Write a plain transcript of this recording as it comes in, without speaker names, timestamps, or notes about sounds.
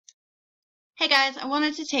Hey guys, I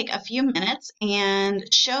wanted to take a few minutes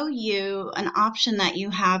and show you an option that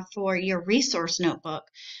you have for your resource notebook.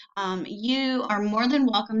 You are more than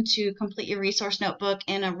welcome to complete your resource notebook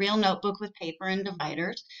in a real notebook with paper and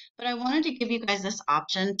dividers, but I wanted to give you guys this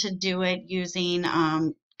option to do it using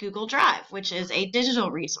Google Drive, which is a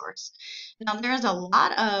digital resource. Now, there's a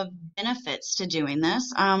lot of benefits to doing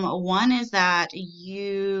this. One is that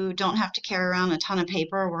you don't have to carry around a ton of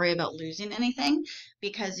paper or worry about losing anything,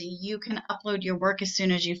 because you can upload your work as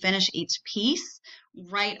soon as you finish each piece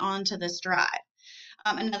right onto this drive.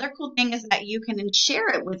 Another cool thing is that you can share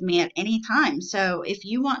it with me at any time. So if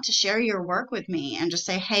you want to share your work with me and just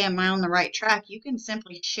say, hey, am I on the right track? You can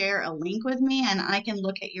simply share a link with me and I can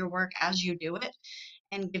look at your work as you do it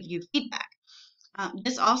and give you feedback.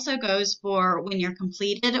 This also goes for when you're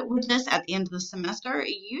completed with this at the end of the semester.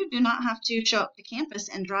 You do not have to show up to campus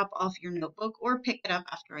and drop off your notebook or pick it up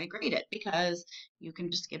after I grade it, because you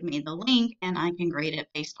can just give me the link and I can grade it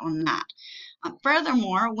based on that.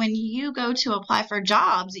 Furthermore, when you go to apply for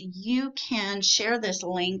jobs, you can share this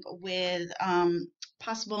link with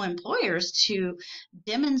possible employers to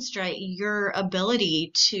demonstrate your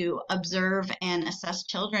ability to observe and assess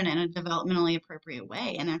children in a developmentally appropriate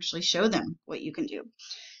way and actually show them what you can do.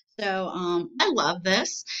 So I love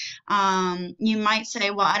this. You might say,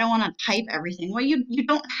 well, I don't want to type everything. Well, you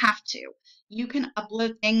don't have to. You can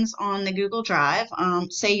upload things on the Google Drive.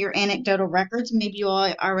 Say your anecdotal records, maybe you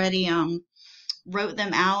already wrote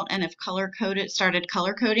them out and have started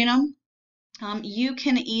color coding them. You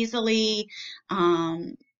can easily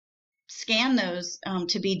scan those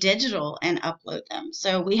to be digital and upload them.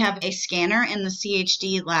 So we have a scanner in the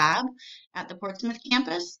CHD lab at the Portsmouth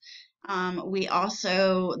campus.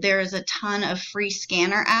 There is a ton of free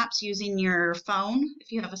scanner apps using your phone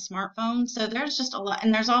if you have a smartphone. So there's just a lot,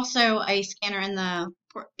 and there's also a scanner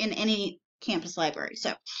in any campus library. So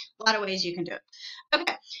a lot of ways you can do it.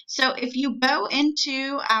 Okay, so if you go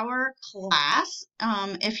into our class,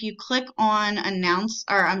 if you click on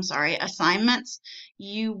assignments,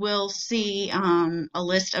 you will see a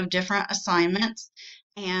list of different assignments.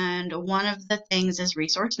 And one of the things is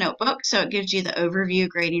resource notebook. So it gives you the overview,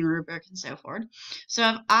 grading rubric, and so forth. So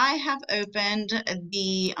if I have opened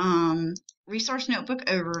the resource notebook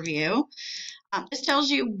overview, this tells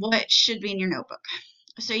you what should be in your notebook.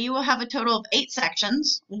 So you will have a total of 8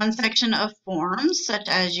 sections. One section of forms, such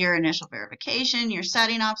as your initial verification, your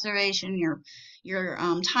setting observation, your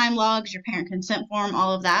time logs, your parent consent form,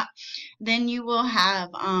 all of that. Then you will have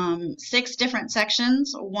 6 different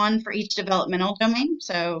sections, one for each developmental domain,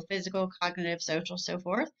 so physical, cognitive, social, so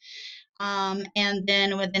forth. And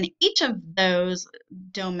then within each of those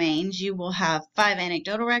domains, you will have 5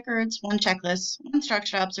 anecdotal records, 1 checklist, 1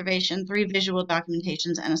 structured observation, 3 visual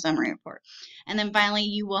documentations, and a summary report. And then finally,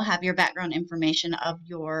 you will have your background information of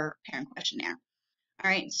your parent questionnaire.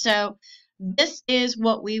 All right, so this is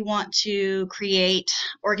what we want to create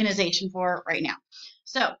organization for right now.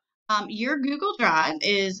 So your Google Drive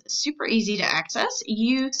is super easy to access.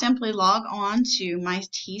 You simply log on to My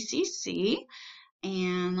TCC.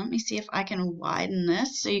 And let me see if I can widen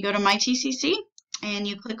this. So you go to My TCC and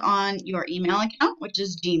you click on your email account, which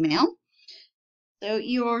is Gmail. So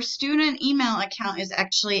your student email account is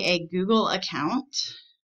actually a Google account.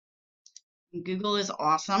 Google is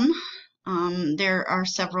awesome. There are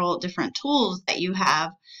several different tools that you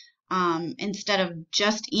have. Instead of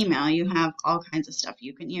just email, you have all kinds of stuff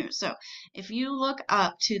you can use. So if you look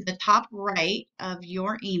up to the top right of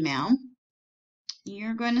your email,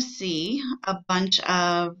 you're going to see a bunch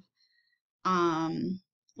of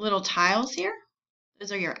little tiles here.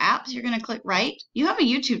 Those are your apps. You're going to click right. You have a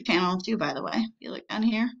YouTube channel too, by the way. If you look down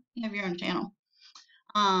here, you have your own channel.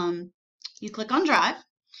 You click on Drive.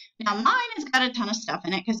 Now mine has got a ton of stuff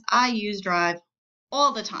in it because I use Drive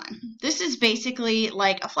all the time. This is basically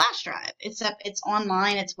like a flash drive, except it's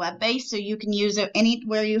online, it's web-based, so you can use it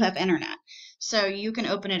anywhere you have internet. So you can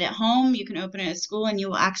open it at home, you can open it at school, and you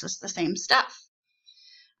will access the same stuff.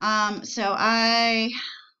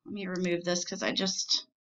 Let me remove this because I just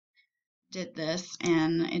did this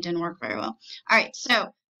and it didn't work very well. All right,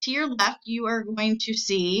 so to your left, you are going to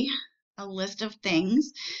see a list of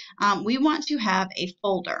things. We want to have a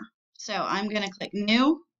folder. So I'm going to click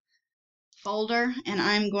New Folder, and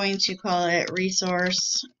I'm going to call it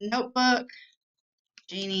Resource Notebook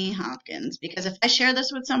Jeannie Hopkins, because if I share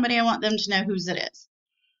this with somebody, I want them to know whose it is.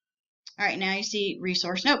 All right, now you see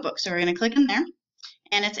Resource Notebook. So we're going to click in there.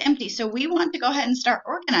 And it's empty. So we want to go ahead and start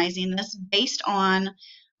organizing this based on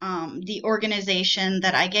the organization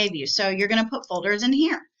that I gave you. So you're going to put folders in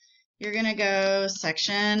here. You're going to go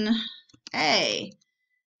Section A,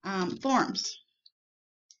 Forms.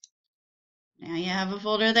 Now you have a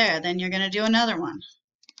folder there. Then you're going to do another one.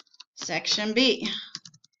 Section B,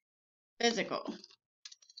 physical.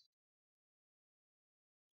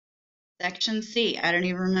 Section C, I don't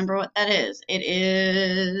even remember what that is. It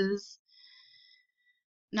is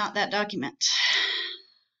not that document.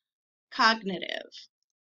 Cognitive.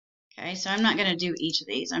 Okay, so I'm not going to do each of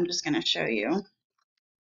these. I'm just going to show you.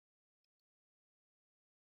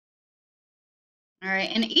 All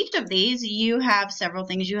right, in each of these, you have several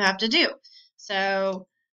things you have to do. So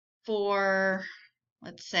for,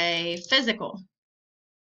 let's say, physical,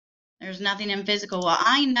 there's nothing in physical. Well,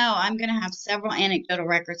 I know I'm going to have several anecdotal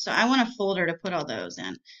records, so I want a folder to put all those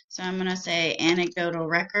in. So I'm going to say anecdotal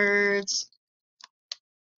records,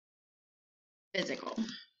 physical.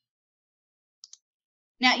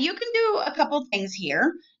 Now, you can do a couple things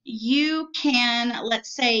here. You can,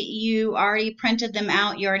 let's say you already printed them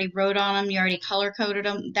out, you already wrote on them, you already color-coded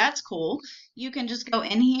them. That's cool. You can just go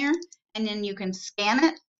in here, and then you can scan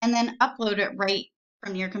it, and then upload it right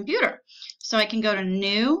from your computer. So I can go to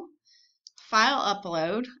New, File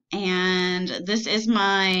Upload, and this is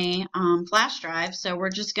my flash drive, so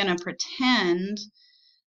we're just going to pretend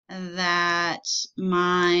that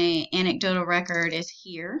my anecdotal record is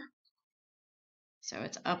here. So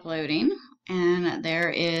it's uploading, and there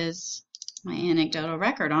is my anecdotal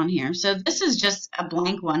record on here. So this is just a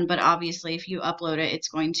blank one, but obviously if you upload it, it's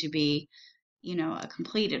going to be, you know, a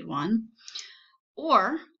completed one.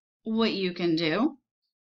 Or what you can do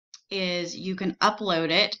is you can upload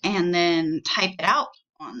it and then type it out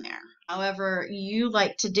on there, however you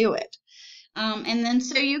like to do it. And then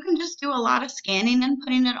so you can just do a lot of scanning and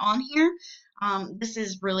putting it on here. This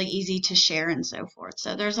is really easy to share and so forth.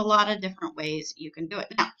 So there's a lot of different ways you can do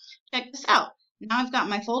it. Now, check this out. Now I've got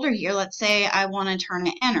my folder here. Let's say I want to turn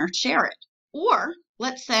it in or share it. Or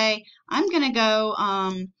let's say I'm going to go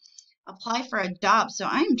apply for a job. So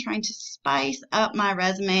I am trying to spice up my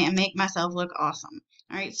resume and make myself look awesome.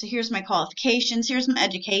 All right, so here's my qualifications. Here's my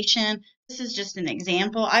education. This is just an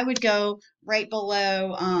example. I would go right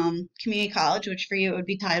below community college, which for you it would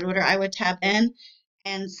be Tidewater. I would tab in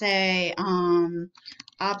and say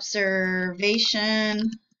observation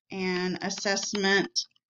and assessment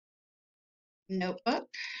notebook.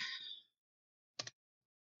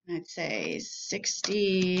 I'd say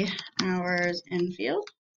 60 hours in field.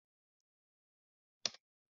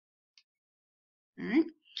 All right,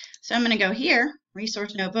 so I'm going to go here,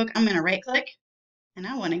 resource notebook. I'm going to right click, and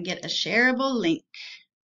I want to get a shareable link.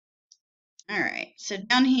 All right, so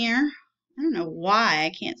down here, I don't know why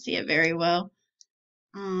I can't see it very well.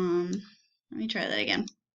 Let me try that again.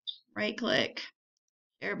 Right click,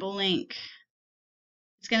 shareable link.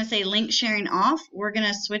 It's going to say link sharing off. We're going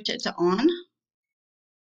to switch it to on.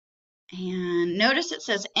 And notice it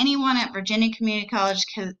says anyone at Virginia Community College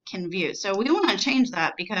can view. So we want to change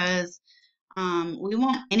that because we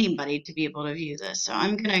want anybody to be able to view this. So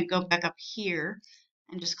I'm going to go back up here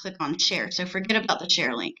and just click on share. So forget about the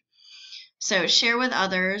share link. So share with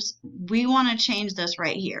others. We want to change this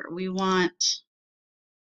right here. We want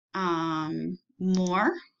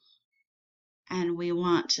more, and we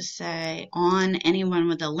want to say on anyone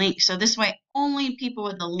with a link. So this way only people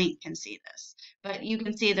with a link can see this. But you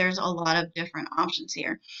can see there's a lot of different options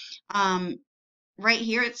here. Right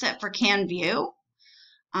here it's set for can view.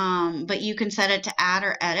 But you can set it to add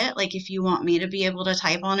or edit, like if you want me to be able to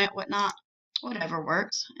type on it, whatnot, whatever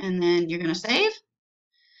works. And then you're going to save.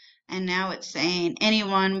 And now it's saying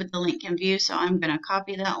anyone with the link can view, so I'm going to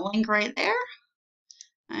copy that link right there.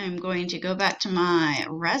 I'm going to go back to my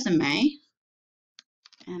resume,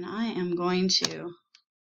 and I am going to put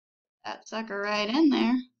that sucker right in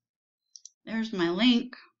there. There's my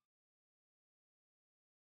link.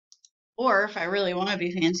 Or if I really want to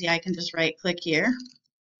be fancy, I can just right click here.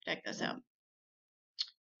 Check this out.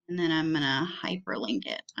 And then I'm going to hyperlink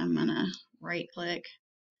it. I'm going to right click,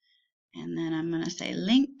 and then I'm going to say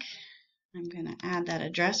link. I'm going to add that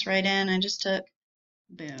address right in I just took.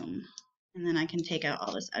 Boom. And then I can take out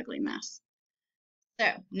all this ugly mess. So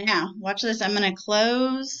now watch this. I'm going to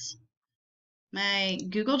close my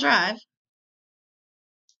Google Drive.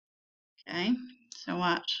 Okay, so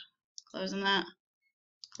watch. Closing that.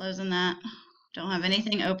 Closing that. Don't have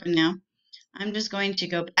anything open now. I'm just going to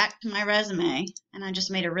go back to my resume, and I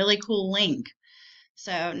just made a really cool link.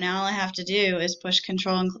 So now all I have to do is push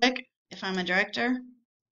Control and click if I'm a director,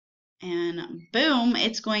 and boom,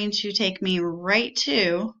 it's going to take me right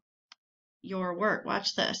to your work.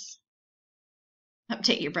 Watch this.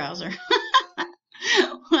 Update your browser.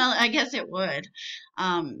 Well, I guess it would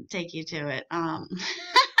take you to it.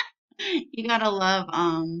 You gotta love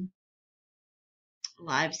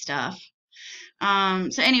live stuff.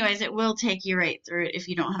 So anyways, it will take you right through it if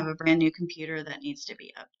you don't have a brand new computer that needs to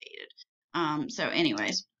be updated. So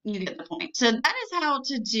anyways, you get the point. So that is how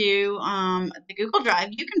to do the Google Drive.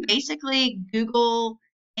 You can basically Google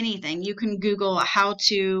anything. You can Google how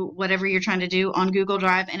to whatever you're trying to do on Google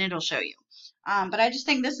Drive, and it'll show you. But I just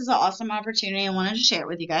think this is an awesome opportunity. I wanted to share it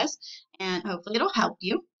with you guys, and hopefully it'll help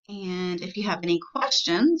you. And if you have any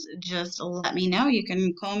questions, just let me know. You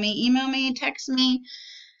can call me, email me, text me,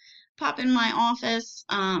 pop in my office,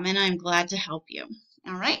 and I'm glad to help you.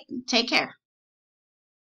 All right, take care.